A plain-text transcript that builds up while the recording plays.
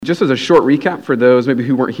Just as a short recap for those maybe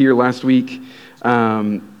who weren't here last week,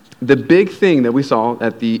 the big thing that we saw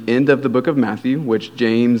at the end of the book of Matthew, which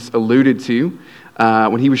James alluded to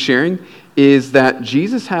when he was sharing, is that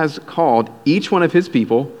Jesus has called each one of his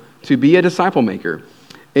people to be a disciple maker.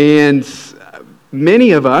 And many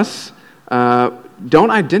of us don't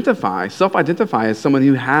self-identify as someone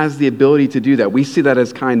who has the ability to do that. We see that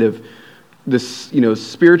as kind of this,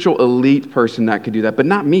 spiritual elite person that could do that, but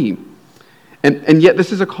not me. And yet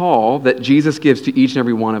this is a call that Jesus gives to each and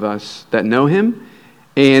every one of us that know him.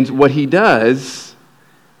 And what he does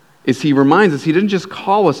is he reminds us, he didn't just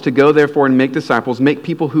call us to go therefore and make disciples, make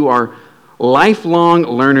people who are lifelong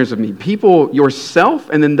learners of me. People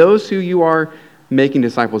yourself and then those who you are making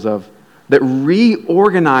disciples of that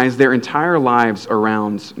reorganize their entire lives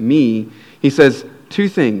around me. He says two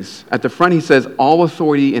things. At the front he says, all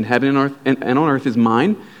authority in heaven and earth and on earth is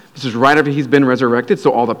mine. This is right after he's been resurrected,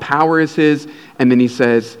 so all the power is his. And then he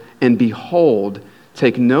says, and behold,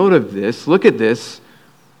 take note of this, look at this,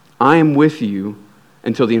 I am with you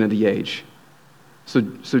until the end of the age. So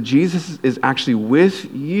Jesus is actually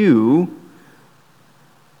with you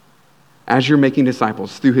as you're making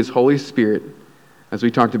disciples through his Holy Spirit. As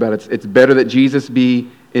we talked about, it's better that Jesus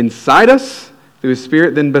be inside us through his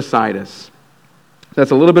Spirit than beside us.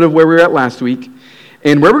 That's a little bit of where we were at last week.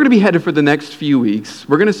 And where we're going to be headed for the next few weeks,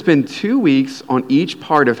 we're going to spend 2 weeks on each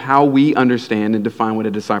part of how we understand and define what a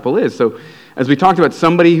disciple is. So as we talked about,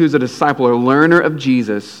 somebody who's a disciple or learner of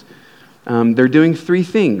Jesus, they're doing 3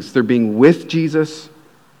 things. They're being with Jesus.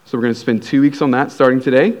 So we're going to spend 2 weeks on that starting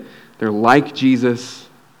today. They're like Jesus.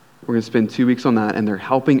 We're going to spend 2 weeks on that. And they're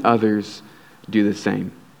helping others do the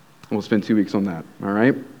same. And we'll spend 2 weeks on that. All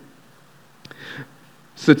right?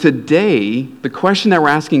 So today, the question that we're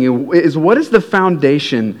asking you is, what is the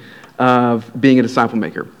foundation of being a disciple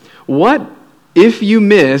maker? What, if you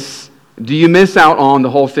miss, do you miss out on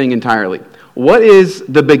the whole thing entirely? What is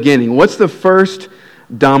the beginning? What's the first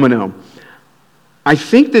domino? I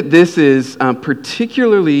think that this is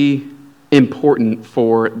particularly important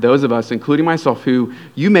for those of us, including myself, who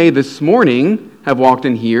you may this morning have walked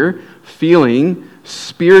in here feeling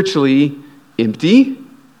spiritually empty,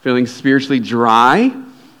 feeling spiritually dry,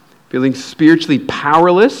 feeling spiritually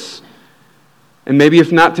powerless. And maybe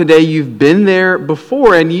if not today, you've been there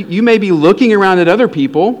before, and you may be looking around at other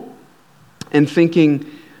people and thinking,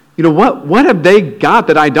 what have they got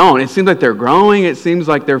that I don't? It seems like they're growing. It seems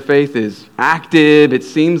like their faith is active. It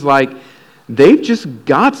seems like they've just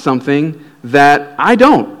got something that I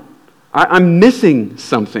don't. I'm missing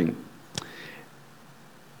something.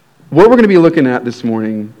 What we're going to be looking at this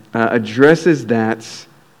morning addresses that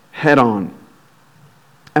head on.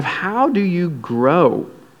 Of how do you grow?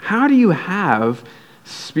 How do you have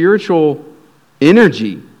spiritual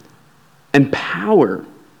energy and power?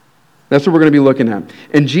 That's what we're going to be looking at.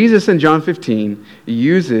 And Jesus in John 15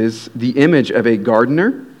 uses the image of a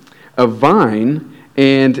gardener, a vine,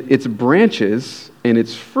 and its branches and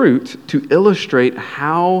its fruit to illustrate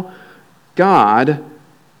how God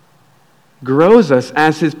grows us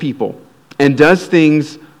as his people and does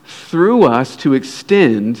things through us to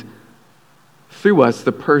extend through us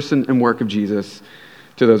the person and work of Jesus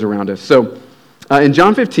to those around us. So in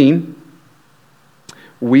John 15,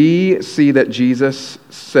 we see that Jesus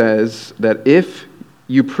says that if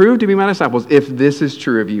you prove to be my disciples, if this is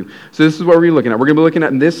true of you. So this is what we're looking at. We're going to be looking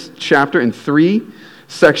at in this chapter in 3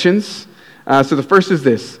 sections. So the first is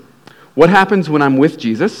this. What happens when I'm with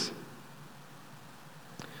Jesus?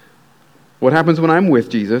 What happens when I'm with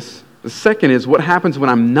Jesus? The second is what happens when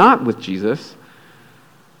I'm not with Jesus?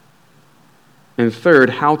 And third,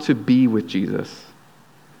 how to be with Jesus.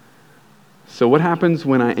 So what happens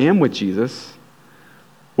when I am with Jesus?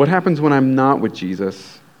 What happens when I'm not with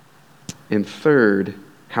Jesus? And third,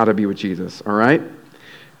 how to be with Jesus. All right?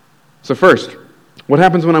 So first, what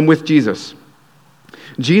happens when I'm with Jesus?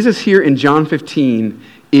 Jesus here in John 15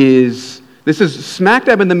 is smack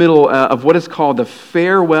dab in the middle of what is called the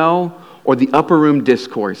farewell or the upper room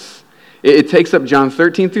discourse. It takes up John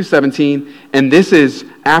 13 through 17, and this is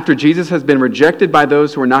after Jesus has been rejected by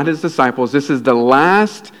those who are not his disciples. This is the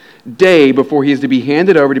last day before he is to be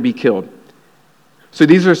handed over to be killed. So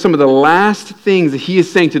these are some of the last things that he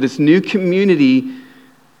is saying to this new community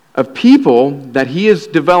of people that he is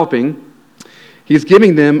developing. He's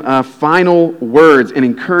giving them final words and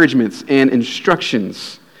encouragements and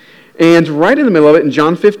instructions. And right in the middle of it, in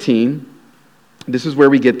John 15, this is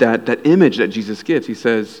where we get that image that Jesus gives. He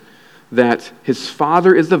says that his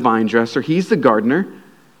Father is the vine dresser. He's the gardener.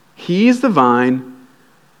 He's the vine.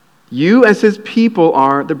 You as his people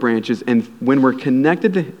are the branches. And when we're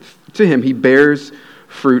connected to him, he bears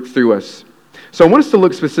fruit through us. So I want us to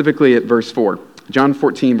look specifically at verse 4. John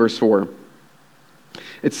 14, verse 4.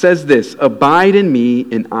 It says this, "Abide in me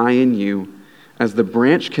and I in you, as the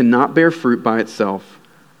branch cannot bear fruit by itself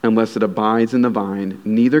unless it abides in the vine,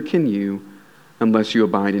 neither can you unless you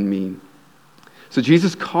abide in me." So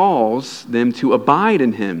Jesus calls them to abide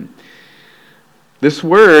in him. This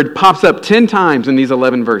word pops up 10 times in these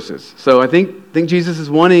 11 verses. So I think Jesus is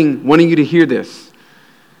wanting you to hear this.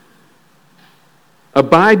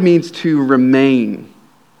 Abide means to remain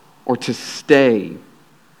or to stay,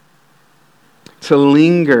 to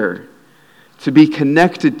linger, to be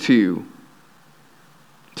connected to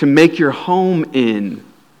make your home in,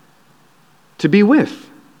 to be with.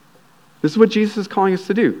 This is what Jesus is calling us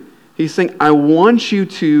to do. He's saying, I want you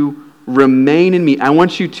to remain in me. I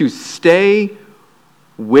want you to stay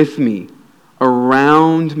with me,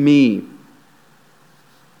 around me.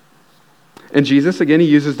 And Jesus, again, he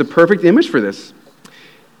uses the perfect image for this.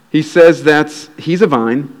 He says that he's a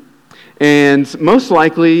vine, and most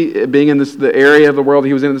likely, being in the area of the world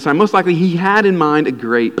he was in at the time, most likely he had in mind a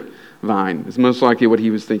grapevine. Is most likely what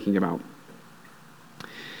he was thinking about.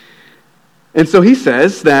 And so he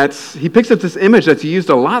says that he picks up this image that's used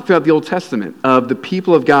a lot throughout the Old Testament of the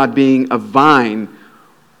people of God being a vine,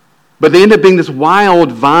 but they end up being this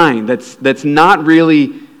wild vine that's not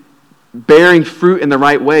really bearing fruit in the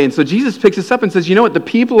right way. And so Jesus picks this up and says, you know what, the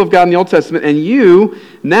people of God in the Old Testament and you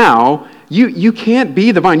now, you can't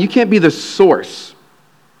be the vine. You can't be the source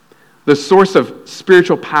of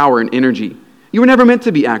spiritual power and energy. You were never meant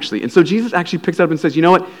to be, actually. And so Jesus actually picks it up and says, you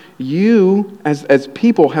know what, you as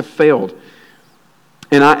people have failed.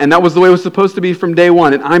 And that was the way it was supposed to be from day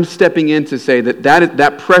one. And I'm stepping in to say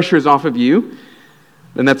that pressure is off of you,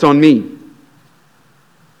 and that's on me.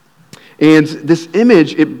 And this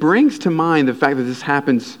image, it brings to mind the fact that this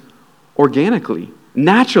happens organically,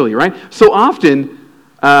 naturally, right? So often,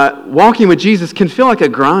 walking with Jesus can feel like a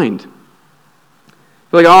grind.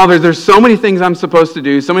 Like, there's so many things I'm supposed to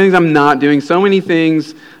do, so many things I'm not doing, so many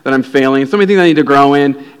things that I'm failing, so many things I need to grow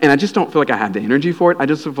in, and I just don't feel like I have the energy for it. I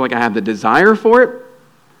just don't feel like I have the desire for it.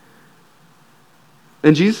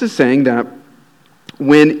 And Jesus is saying that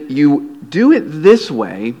when you do it this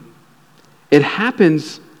way, it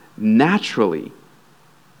happens naturally.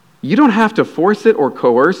 You don't have to force it or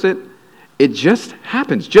coerce it. It just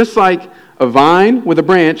happens. Just like a vine with a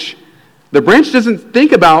branch, the branch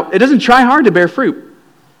doesn't try hard to bear fruit.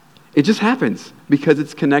 It just happens because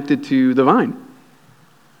it's connected to the vine.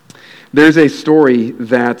 There's a story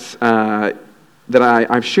that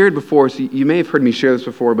I've shared before, so you may have heard me share this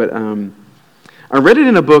before, but I read it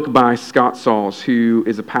in a book by Scott Sauls, who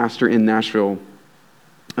is a pastor in Nashville,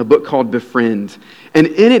 a book called Befriend. And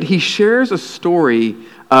in it, he shares a story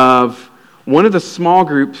of one of the small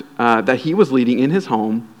groups that he was leading in his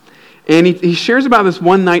home. And he shares about this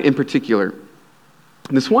one night in particular.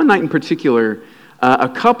 This one night in particular, a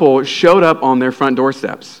couple showed up on their front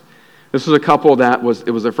doorsteps. This was a couple it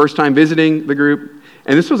was their first time visiting the group.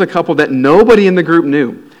 And this was a couple that nobody in the group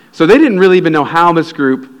knew. So they didn't really even know how this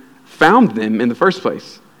group found them in the first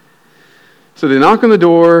place. So they knock on the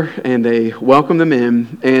door and they welcome them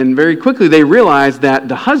in, and very quickly they realize that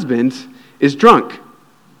the husband is drunk.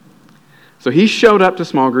 So he showed up to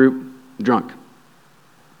small group drunk.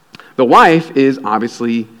 The wife is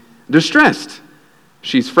obviously distressed.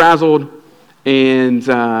 She's frazzled, and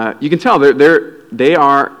you can tell they're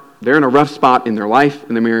in a rough spot in their life,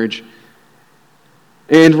 in their marriage.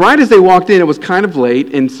 And right as they walked in, it was kind of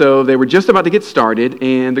late, and so they were just about to get started,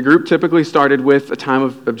 and the group typically started with a time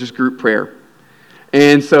of just group prayer.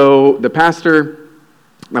 And so the pastor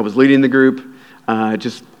that was leading the group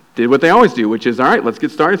just did what they always do, which is, all right, let's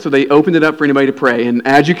get started. So they opened it up for anybody to pray. And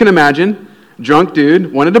as you can imagine, drunk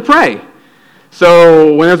dude wanted to pray.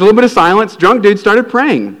 So when there was a little bit of silence, drunk dude started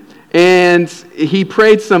praying. And he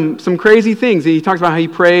prayed some crazy things. He talks about how he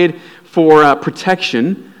prayed for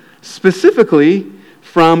protection, specifically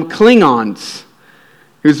from Klingons.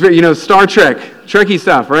 He was very, Star Trek, Trekkie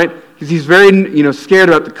stuff, right? Because he's very, scared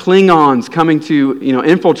about the Klingons coming to,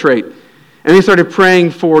 infiltrate. And he started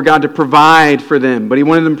praying for God to provide for them, but he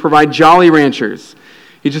wanted them to provide Jolly Ranchers.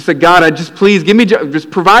 He just said, God, please give me, just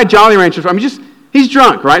provide Jolly Ranchers. He's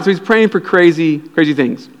drunk, right? So he's praying for crazy, crazy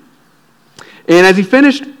things. And as he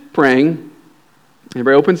finished praying,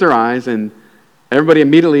 everybody opens their eyes, and everybody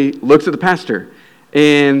immediately looks at the pastor.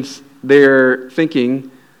 And they're thinking,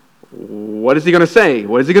 what is he going to say?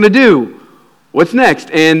 What is he going to do? What's next?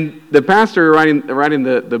 And the pastor writing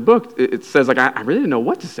the book, it says, I really didn't know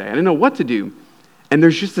what to say. I didn't know what to do. And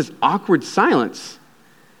there's just this awkward silence.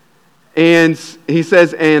 And he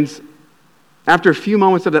says, and after a few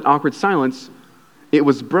moments of that awkward silence, it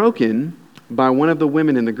was broken by one of the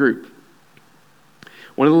women in the group.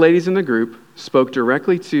 One of the ladies in the group spoke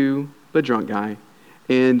directly to the drunk guy,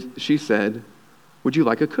 and she said, "Would you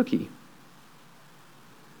like a cookie?"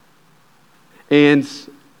 And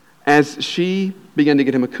as she began to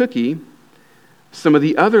get him a cookie, some of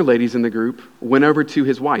the other ladies in the group went over to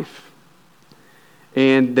his wife,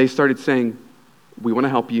 and they started saying, "We want to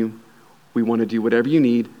help you. We want to do whatever you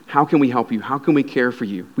need. How can we help you? How can we care for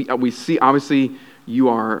you? We see, obviously,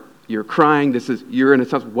 you're crying. You're in a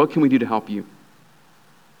tough. What can we do to help you?"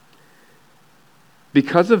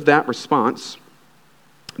 Because of that response,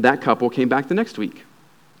 that couple came back the next week.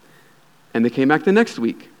 And they came back the next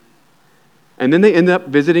week. And then they ended up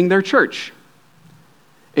visiting their church.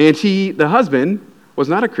 And the husband, was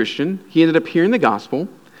not a Christian. He ended up hearing the gospel,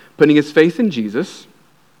 putting his faith in Jesus.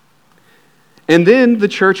 And then the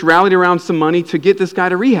church rallied around some money to get this guy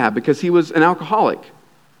to rehab because he was an alcoholic.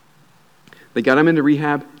 They got him into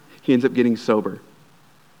rehab. He ends up getting sober.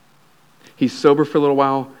 He's sober for a little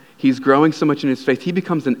while. He's growing so much in his faith. He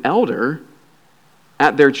becomes an elder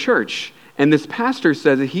at their church. And this pastor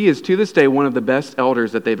says that he is, to this day, one of the best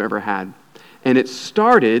elders that they've ever had. And it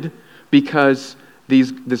started because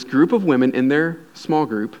this group of women in their small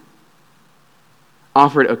group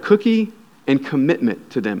offered a cookie and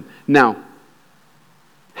commitment to them. Now,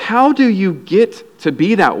 how do you get to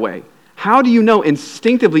be that way? How do you know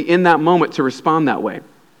instinctively in that moment to respond that way?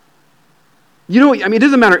 It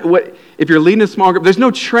doesn't matter if you're leading a small group. There's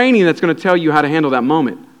no training that's going to tell you how to handle that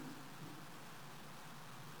moment.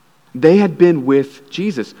 They had been with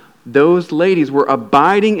Jesus. Those ladies were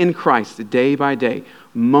abiding in Christ day by day,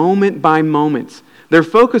 moment by moment. Their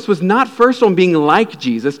focus was not first on being like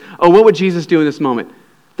Jesus. Oh, what would Jesus do in this moment?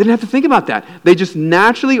 They didn't have to think about that. They just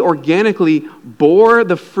naturally, organically bore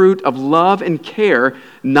the fruit of love and care,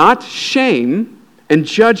 not shame and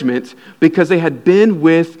judgment, because they had been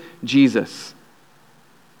with Jesus.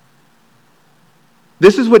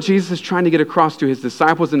 This is what Jesus is trying to get across to his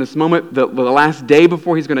disciples in this moment, the last day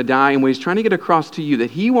before he's going to die, and what he's trying to get across to you, that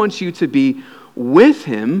he wants you to be with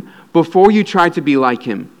him before you try to be like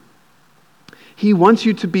him. He wants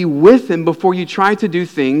you to be with him before you try to do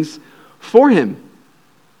things for him.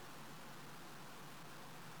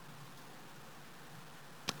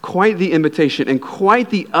 Quite the invitation and quite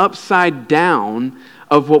the upside down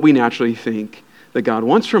of what we naturally think that God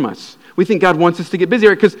wants from us. We think God wants us to get busy,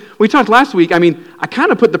 right? Because we talked last week, I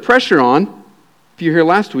kind of put the pressure on, if you were here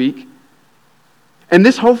last week, and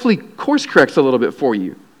this hopefully course corrects a little bit for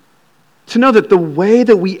you. To know that the way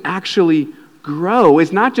that we actually grow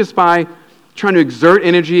is not just by trying to exert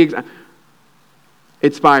energy,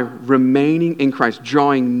 it's by remaining in Christ,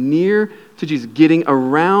 drawing near to Jesus, getting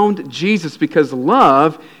around Jesus, because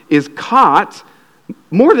love is caught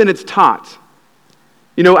more than it's taught.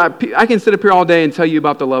 I can sit up here all day and tell you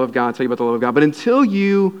about the love of God, but until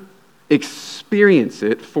you experience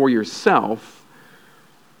it for yourself,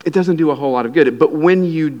 it doesn't do a whole lot of good. But when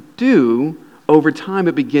you do, over time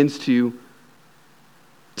it begins to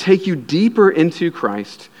take you deeper into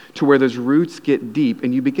Christ, to where those roots get deep,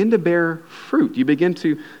 and you begin to bear fruit.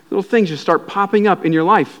 Little things just start popping up in your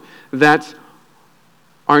life that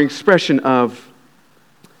are an expression of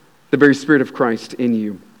the very Spirit of Christ in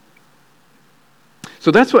you. So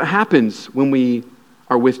that's what happens when we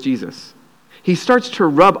are with Jesus. He starts to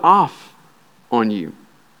rub off on you.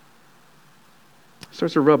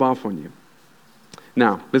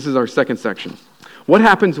 Now, this is our second section. What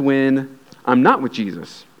happens when I'm not with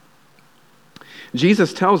Jesus?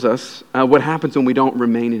 Jesus tells us what happens when we don't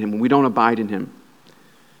remain in him, when we don't abide in him.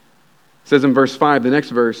 It says in verse 5, the next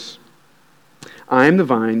verse, "I am the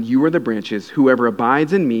vine, you are the branches. Whoever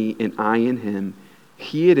abides in me and I in him,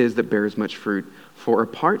 he it is that bears much fruit. For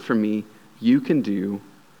apart from me, you can do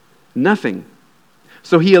nothing."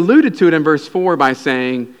 So he alluded to it in verse 4 by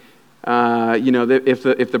saying, that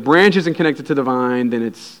if the branch isn't connected to the vine, then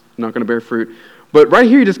it's not going to bear fruit. But right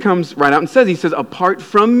here he just comes right out and says, apart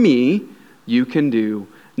from me, you can do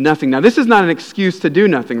nothing. Now this is not an excuse to do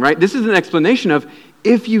nothing, right? This is an explanation of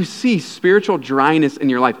if you see spiritual dryness in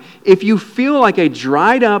your life, if you feel like a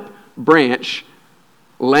dried up branch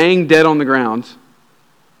laying dead on the ground,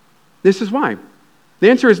 this is why. The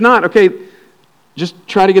answer is not, okay, just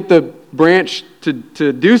try to get the branch to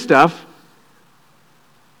do stuff,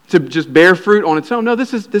 to just bear fruit on its own. No,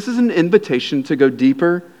 this is an invitation to go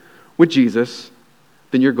deeper with Jesus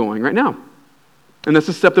than you're going right now. And that's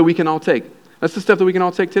the step that we can all take. That's the step that we can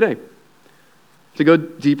all take today. To go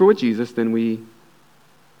deeper with Jesus than we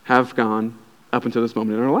have gone up until this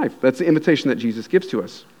moment in our life. That's the invitation that Jesus gives to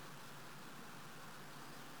us.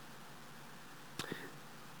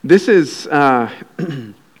 This is, I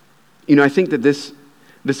think that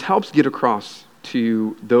this helps get across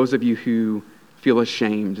to those of you who feel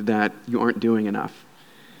ashamed that you aren't doing enough.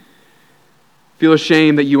 Feel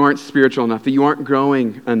ashamed that you aren't spiritual enough, that you aren't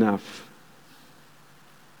growing enough.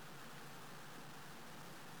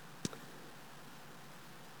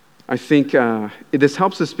 I think this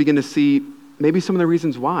helps us begin to see maybe some of the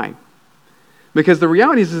reasons why. Because the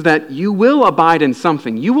reality is that you will abide in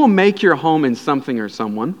something. You will make your home in something or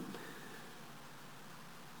someone.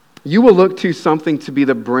 You will look to something to be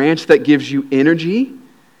the branch that gives you energy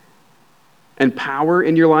and power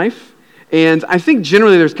in your life. And I think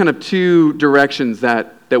generally there's kind of two directions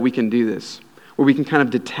that we can do this, where we can kind of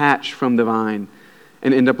detach from the vine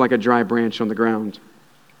and end up like a dry branch on the ground.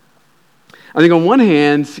 I think on one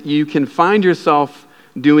hand, you can find yourself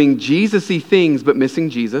doing Jesus-y things but missing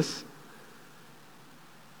Jesus.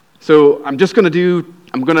 So I'm going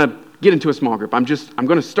to get into a small group. I'm going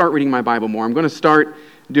to start reading my Bible more. I'm going to start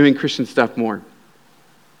doing Christian stuff more.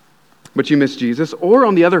 But you miss Jesus. Or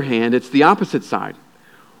on the other hand, it's the opposite side,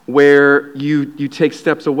 where you take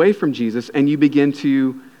steps away from Jesus and you begin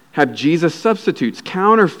to have Jesus substitutes,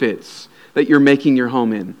 counterfeits that you're making your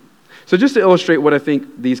home in. So just to illustrate what I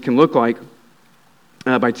think these can look like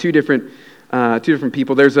by two different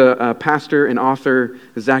people, there's a pastor and author,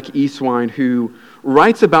 Zach Eastwine, who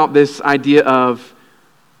writes about this idea of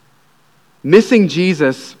missing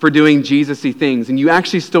Jesus for doing Jesus-y things, and you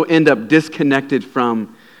actually still end up disconnected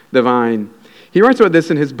from the vine. He writes about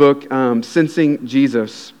this in his book, Sensing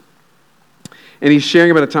Jesus. And he's sharing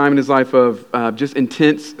about a time in his life of just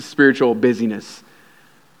intense spiritual busyness,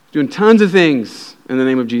 doing tons of things in the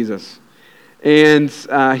name of Jesus. And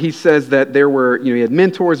he says that there were, he had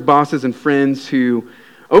mentors, bosses, and friends who,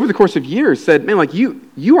 over the course of years, said, man, like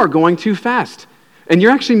you are going too fast. And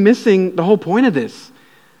you're actually missing the whole point of this.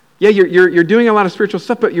 Yeah, you're doing a lot of spiritual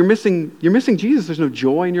stuff, but you're missing Jesus. There's no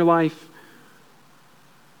joy in your life.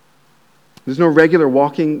 There's no regular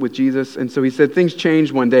walking with Jesus. And so he said things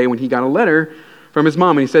changed one day when he got a letter from his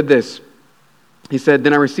mom. And he said this. He said,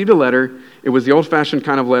 then I received a letter. It was the old-fashioned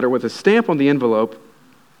kind of letter with a stamp on the envelope.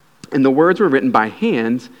 And the words were written by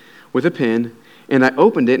hand with a pen. And I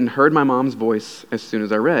opened it and heard my mom's voice as soon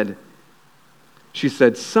as I read. She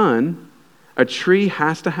said, son, a tree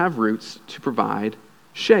has to have roots to provide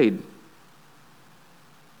shade.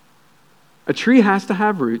 A tree has to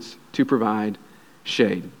have roots to provide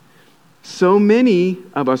shade. So many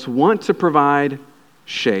of us want to provide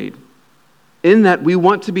shade in that we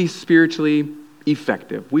want to be spiritually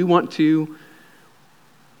effective. We want to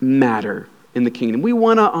matter in the kingdom. We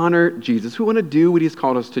want to honor Jesus. We want to do what he's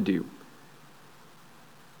called us to do.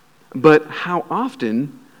 But how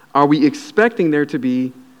often are we expecting there to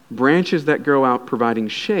be branches that grow out providing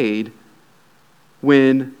shade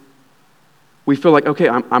when we feel like, okay,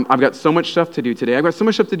 I've got so much stuff to do today. I've got so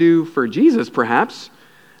much stuff to do for Jesus, perhaps,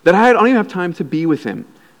 that I don't even have time to be with him.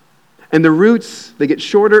 And the roots, they get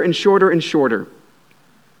shorter and shorter and shorter.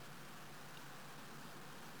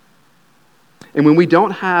 And when we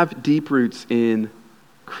don't have deep roots in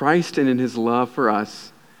Christ and in his love for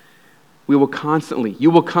us, you will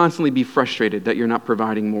constantly be frustrated that you're not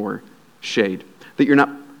providing more shade, that you're not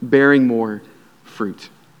bearing more fruit.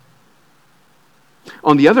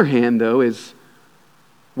 On the other hand, though, is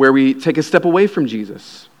where we take a step away from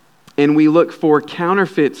Jesus and we look for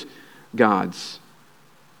counterfeit gods,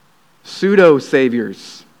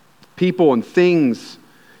 pseudo-saviors, people and things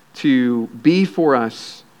to be for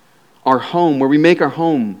us our home, where we make our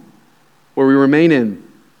home, where we remain in.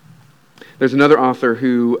 There's another author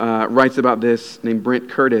who writes about this named Brent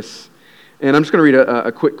Curtis. And I'm just going to read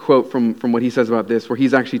a quick quote from what he says about this, where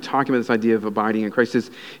he's actually talking about this idea of abiding in Christ. He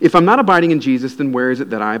says, if I'm not abiding in Jesus, then where is it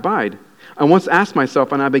that I abide? I once asked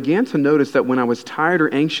myself, and I began to notice that when I was tired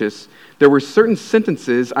or anxious, there were certain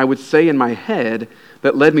sentences I would say in my head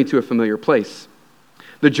that led me to a familiar place.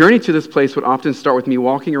 The journey to this place would often start with me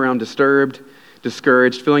walking around disturbed,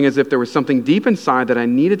 discouraged, feeling as if there was something deep inside that I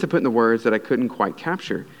needed to put into words that I couldn't quite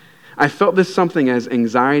capture. I felt this something as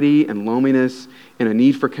anxiety and loneliness and a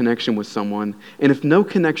need for connection with someone. And if no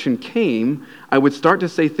connection came, I would start to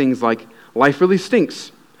say things like, life really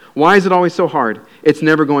stinks. Why is it always so hard? It's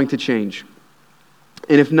never going to change.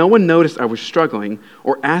 And if no one noticed I was struggling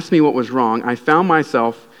or asked me what was wrong, I found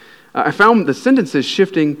the sentences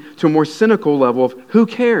shifting to a more cynical level of, who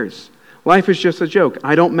cares? Life is just a joke.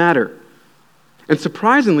 I don't matter. And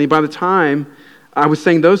surprisingly, by the time I was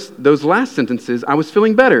saying those last sentences, I was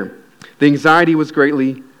feeling better. The anxiety was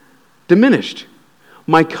greatly diminished.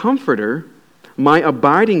 My comforter, my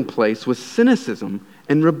abiding place was cynicism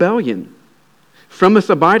and rebellion. From this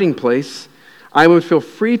abiding place, I would feel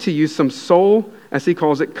free to use some soul, as he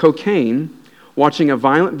calls it, cocaine, watching a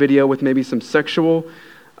violent video with maybe some sexual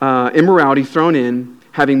immorality thrown in,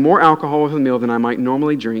 having more alcohol with the meal than I might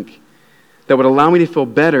normally drink, that would allow me to feel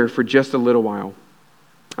better for just a little while.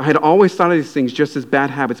 I had always thought of these things just as bad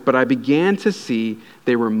habits, but I began to see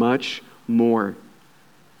they were much more.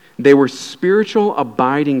 They were spiritual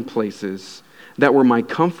abiding places that were my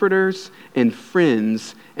comforters and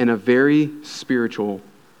friends in a very spiritual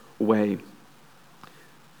way.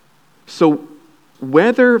 So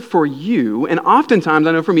whether for you, and oftentimes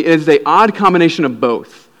I know for me, it is an odd combination of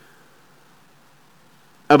both.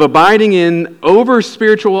 Of abiding in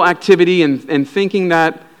over-spiritual activity and thinking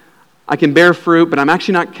that I can bear fruit, but I'm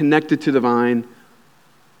actually not connected to the vine.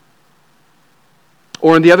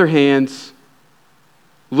 Or on the other hand,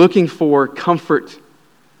 looking for comfort,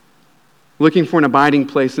 looking for an abiding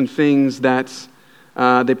place in things that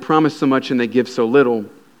they promise so much and they give so little.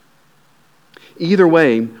 Either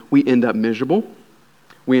way, we end up miserable,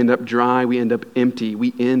 we end up dry, we end up empty,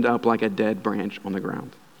 we end up like a dead branch on the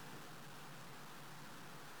ground.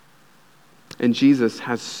 And Jesus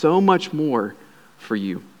has so much more for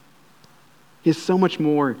you. He has so much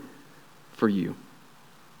more for you.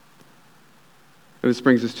 And this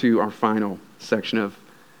brings us to our final section of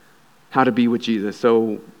how to be with Jesus.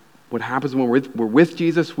 So what happens when we're with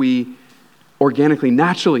Jesus, we organically,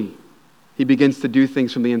 naturally, he begins to do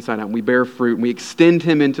things from the inside out. We bear fruit, and we extend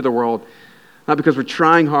him into the world, not because we're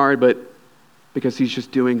trying hard, but because he's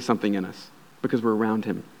just doing something in us, because we're around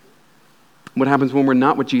him. What happens when we're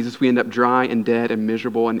not with Jesus? We end up dry and dead and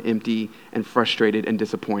miserable and empty and frustrated and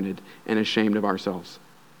disappointed and ashamed of ourselves.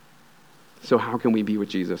 So how can we be with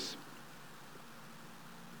Jesus?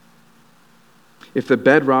 If the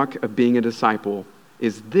bedrock of being a disciple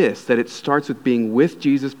is this, that it starts with being with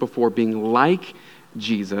Jesus before being like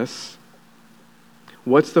Jesus,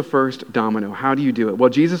 what's the first domino? How do you do it? Well,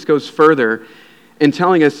 Jesus goes further in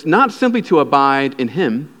telling us not simply to abide in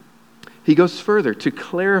him, he goes further to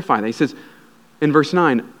clarify that. He says, in verse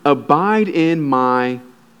 9, abide in my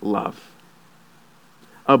love.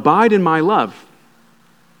 Abide in my love.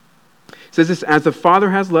 It says this, as the Father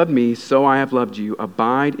has loved me, so I have loved you.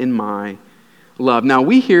 Abide in my love. Now,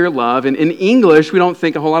 we hear love, and in English, we don't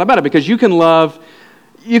think a whole lot about it, because you can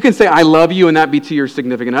say, I love you, and that be to your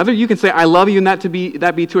significant other. You can say, I love you, and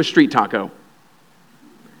that be to a street taco.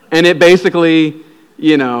 And it basically,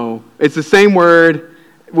 it's the same word,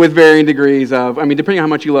 with varying degrees of, depending on how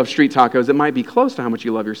much you love street tacos, it might be close to how much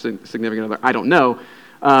you love your significant other. I don't know.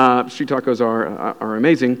 Street tacos are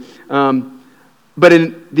amazing. But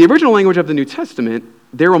in the original language of the New Testament,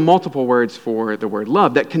 there were multiple words for the word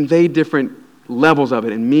love that conveyed different levels of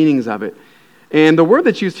it and meanings of it. And the word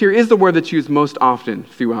that's used here is the word that's used most often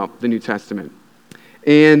throughout the New Testament.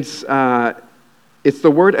 And it's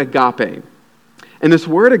the word agape. And this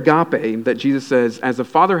word agape that Jesus says, as the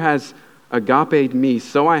Father has agaped me,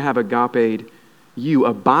 so I have agaped you.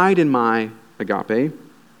 Abide in my agape.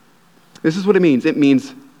 This is what it means. It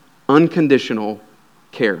means unconditional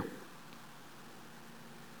care.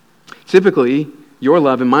 Typically, your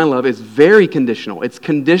love and my love is very conditional. It's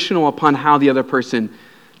conditional upon how the other person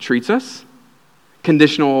treats us,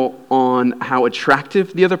 conditional on how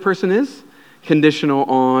attractive the other person is, conditional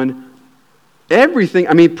on everything.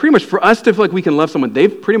 Pretty much for us to feel like we can love someone,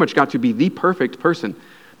 they've pretty much got to be the perfect person.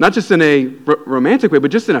 Not just in a romantic way, but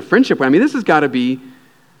just in a friendship way. This has got to be,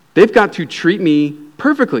 they've got to treat me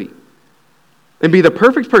perfectly and be the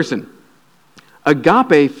perfect person.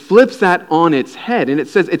 Agape flips that on its head, and it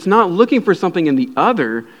says it's not looking for something in the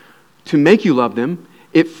other to make you love them.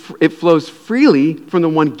 It flows freely from the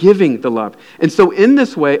one giving the love. And so in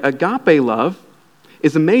this way, agape love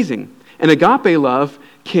is amazing. And agape love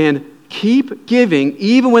can keep giving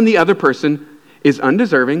even when the other person is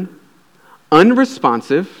undeserving,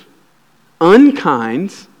 unresponsive,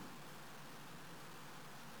 unkind.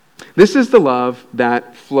 This is the love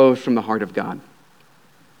that flows from the heart of God.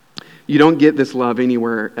 You don't get this love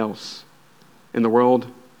anywhere else in the world,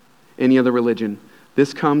 any other religion.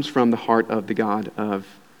 This comes from the heart of the God of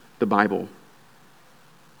the Bible.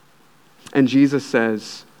 And Jesus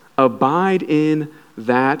says, abide in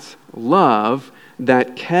that love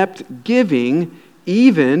that kept giving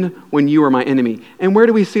even when you were my enemy. And where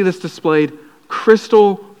do we see this displayed?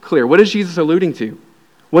 Crystal clear. What is Jesus alluding to?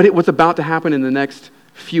 What's about to happen in the next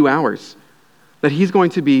few hours? That he's going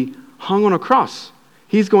to be hung on a cross.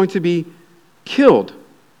 He's going to be killed.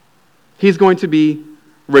 He's going to be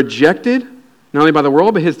rejected, not only by the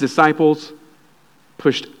world, but his disciples,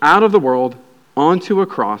 pushed out of the world onto a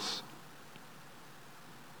cross.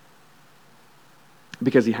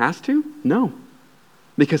 Because he has to? No.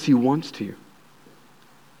 Because he wants to.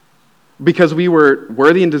 Because we were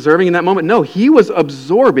worthy and deserving in that moment? No, he was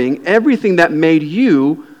absorbing everything that made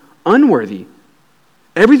you unworthy.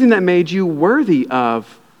 everything that made you worthy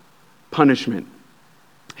of punishment.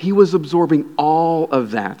 He was absorbing all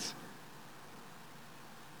of that.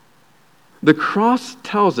 The cross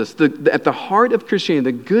tells us, at the heart of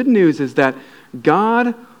Christianity, the good news is that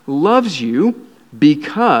God loves you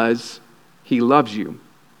because he loves you.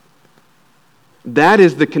 That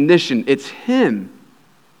is the condition. It's him,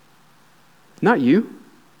 not you.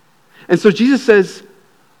 And so Jesus says,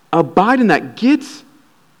 abide in that. Get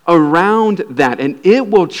around that, and it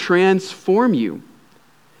will transform you.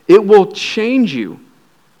 It will change you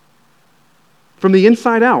from the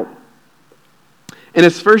inside out. And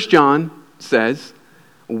as 1 John says,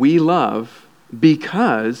 we love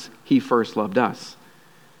because he first loved us.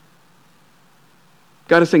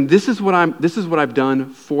 God is saying, this is what I've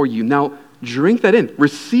done for you. Now drink that in.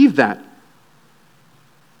 Receive that.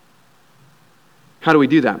 How do we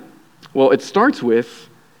do that? Well, it starts with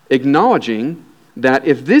acknowledging that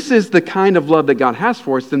if this is the kind of love that God has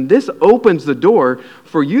for us, then this opens the door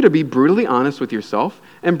for you to be brutally honest with yourself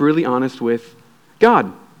and brutally honest with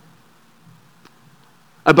God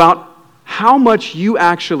about how much you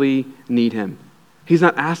actually need him. He's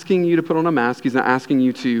not asking you to put on a mask. He's not asking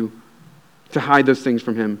you to hide those things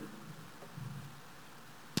from him.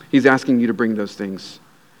 He's asking you to bring those things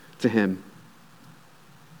to him.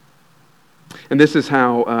 And this is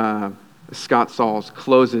how Scott Sauls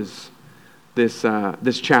closes this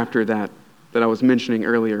chapter that I was mentioning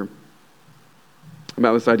earlier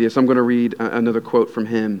about this idea. So I'm going to read another quote from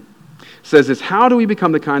him. It says this: how do we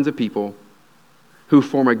become the kinds of people who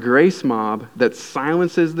form a grace mob that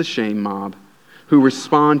silences the shame mob, who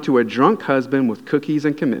respond to a drunk husband with cookies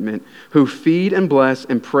and commitment, who feed and bless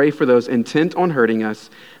and pray for those intent on hurting us?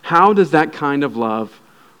 How does that kind of love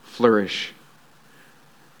flourish?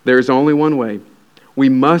 There is only one way. We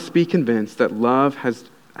must be convinced that love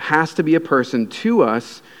has to be a person to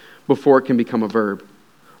us before it can become a verb.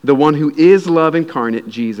 The one who is love incarnate,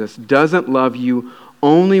 Jesus, doesn't love you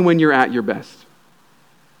only when you're at your best.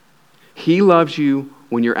 He loves you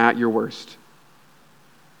when you're at your worst.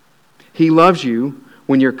 He loves you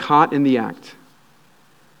when you're caught in the act.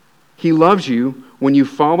 He loves you when you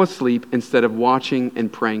fall asleep instead of watching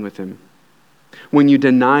and praying with him. When you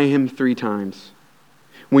deny him 3 times.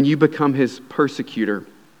 When you become his persecutor.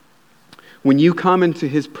 When you come into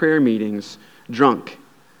his prayer meetings drunk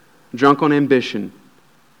on ambition,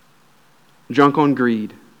 drunk on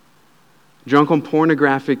greed, drunk on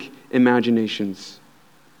pornographic imaginations,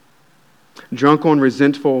 drunk on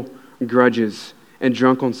resentful grudges, and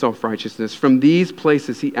drunk on self-righteousness. From these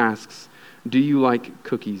places he asks, do you like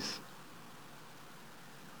cookies?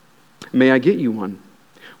 May I get you one?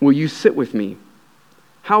 Will you sit with me?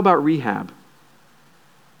 How about rehab?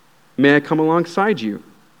 May I come alongside you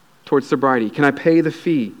towards sobriety? Can I pay the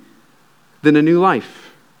fee? Then a new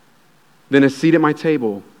life. Then a seat at my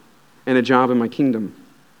table and a job in my kingdom.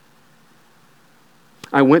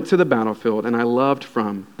 I went to the battlefield and I loved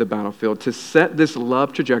from the battlefield to set this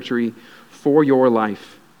love trajectory for your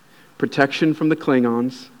life. Protection from the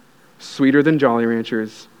Klingons, sweeter than Jolly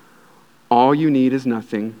Ranchers. All you need is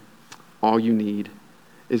nothing. All you need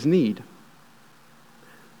is need.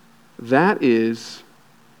 That is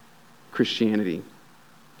Christianity.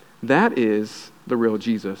 That is the real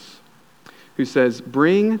Jesus, who says,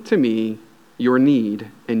 bring to me your need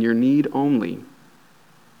and your need only,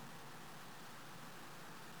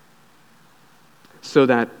 so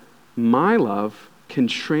that my love can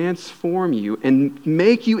transform you and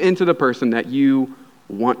make you into the person that you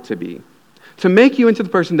want to be. To make you into the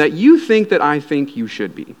person that you think that I think you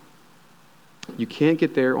should be. You can't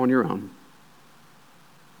get there on your own.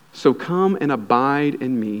 So come and abide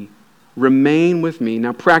in me. Remain with me.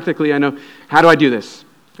 Now practically, I know, how do I do this?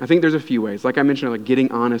 I think there's a few ways. Like I mentioned, like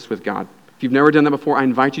getting honest with God. If you've never done that before, I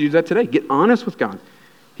invite you to do that today. Get honest with God.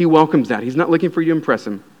 He welcomes that. He's not looking for you to impress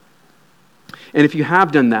him. And if you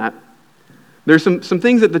have done that, there's some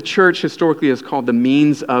things that the church historically has called the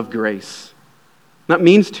means of grace. Not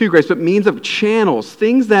means to grace, but means of channels.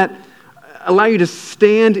 Things that allow you to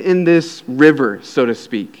stand in this river, so to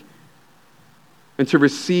speak, and to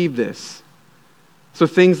receive this. So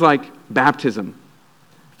things like baptism,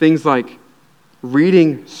 things like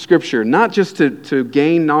reading Scripture, not just to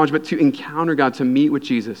gain knowledge, but to encounter God, to meet with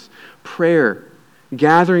Jesus. Prayer,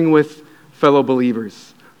 gathering with fellow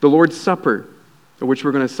believers, the Lord's Supper, which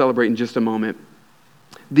we're going to celebrate in just a moment.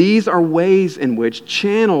 These are ways in which,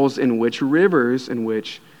 channels in which, rivers in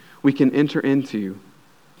which we can enter into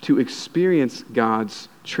to experience God's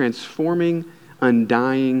transforming,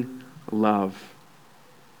 undying love.